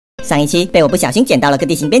上一期被我不小心捡到了个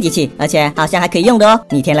地形编辑器，而且好像还可以用的哦。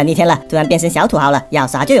逆天了，逆天了！突然变成小土豪了，要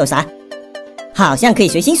啥就有啥。好像可以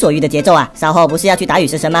随心所欲的节奏啊！稍后不是要去打雨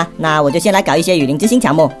蛇神吗？那我就先来搞一些雨林之星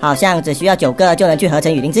乔木，好像只需要9个就能去合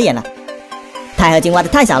成雨林之眼了。钛合金挖的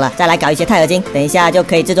太少了，再来搞一些钛合金，等一下就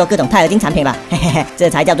可以制作各种钛合金产品了。嘿嘿嘿，这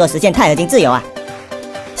才叫做实现钛合金自由啊！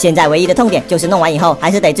现在唯一的痛点就是弄完以后还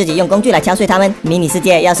是得自己用工具来敲碎它们。迷你世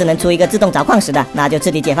界要是能出一个自动凿矿石的，那就彻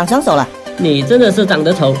底解放双手了。你真的是长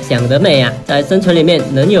得丑，想得美啊！在生存里面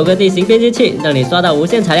能有个地形编辑器，让你刷到无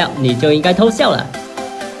限材料，你就应该偷笑了。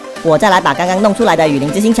我再来把刚刚弄出来的雨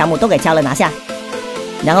林之星乔木都给敲了拿下，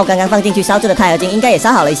然后刚刚放进去烧制的钛合金应该也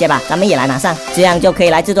烧好了一些吧，咱们也来拿上，这样就可以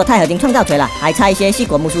来制作钛合金创造锤了，还差一些细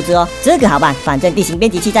果木树枝哦。这个好办，反正地形编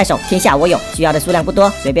辑器在手，天下我有，需要的数量不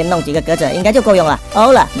多，随便弄几个格子应该就够用了。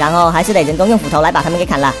欧了，然后还是得人工用斧头来把它们给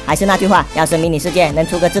砍了。还是那句话，要是迷你世界能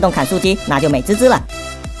出个自动砍树机，那就美滋滋了。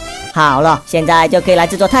好了，现在就可以来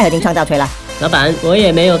制作钛合金创造锤了。老板，我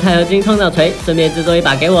也没有钛合金创造锤，顺便制作一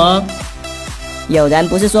把给我哦。有人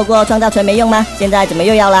不是说过创造锤没用吗？现在怎么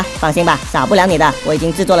又要了？放心吧，少不了你的，我已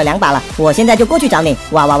经制作了2把了，我现在就过去找你。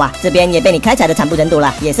哇哇哇，这边也被你开采的惨不忍睹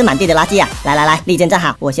了，也是满地的垃圾啊！来来来，立正站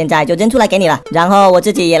好，我现在就扔出来给你了。然后我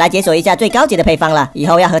自己也来解锁一下最高级的配方了，以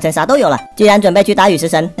后要合成啥都有了。既然准备去打雨食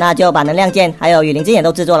神，那就把能量剑还有雨林之眼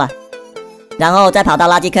都制作了。然后再跑到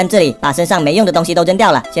垃圾坑这里，把身上没用的东西都扔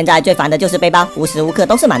掉了。现在最烦的就是背包，无时无刻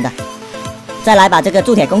都是满的。再来把这个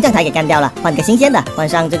铸铁工匠台给干掉了，换个新鲜的，换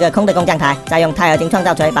上这个空的工匠台，再用钛合金创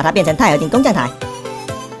造锤把它变成钛合金工匠台。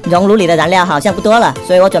熔炉里的燃料好像不多了，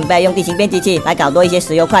所以我准备用地形编辑器来搞多一些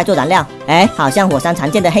石油块做燃料。哎，好像火山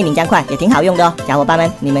常见的黑凝浆块也挺好用的哦。小伙伴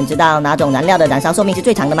们，你们知道哪种燃料的燃烧寿命是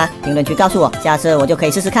最长的吗？评论区告诉我，下次我就可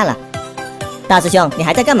以试试看了。大师兄，你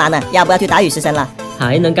还在干嘛呢？要不要去打雨食神了？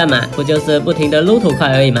还能干嘛？不就是不停的撸土块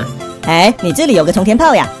而已嘛。哎，你这里有个冲天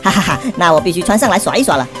炮呀，哈哈哈！那我必须穿上来耍一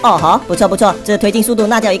耍了。哦吼，不错不错，这推进速度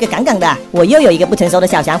那叫一个杠杠的。我又有一个不成熟的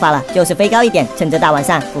小想法了，就是飞高一点，趁着大晚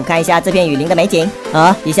上俯瞰一下这片雨林的美景。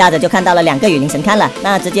一下子就看到了2个雨林神龛了，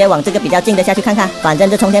那直接往这个比较近的下去看看。反正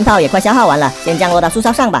这冲天炮也快消耗完了，先降落到树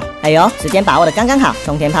梢上吧。哎呦，时间把握的刚刚好，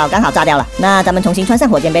冲天炮刚好炸掉了。那咱们重新穿上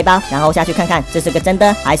火箭背包，然后下去看看这是个真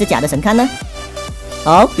的还是假的神龛呢？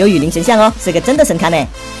哦，有雨林神像哦，是个真的神龛呢。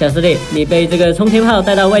小师弟，你被这个冲天炮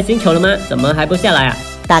带到外星球了吗？怎么还不下来啊？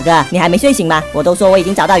大哥，你还没睡醒吗？我都说我已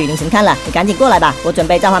经找到雨林神龛了，你赶紧过来吧，我准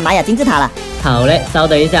备召唤玛雅金字塔了。好嘞，稍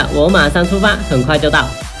等一下，我马上出发，很快就到。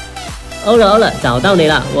欧了，找到你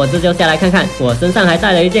了，我这就下来看看。我身上还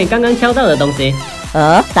带了一件刚刚敲到的东西。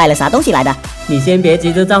带了啥东西来的？你先别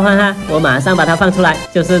急着召唤哈，我马上把它放出来，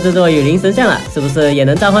就是这座雨林神像了，是不是也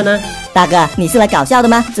能召唤呢？大哥，你是来搞笑的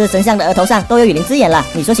吗？这神像的额头上都有雨林之眼了，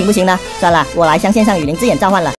你说行不行呢？算了，我来镶嵌上雨林之眼召唤了。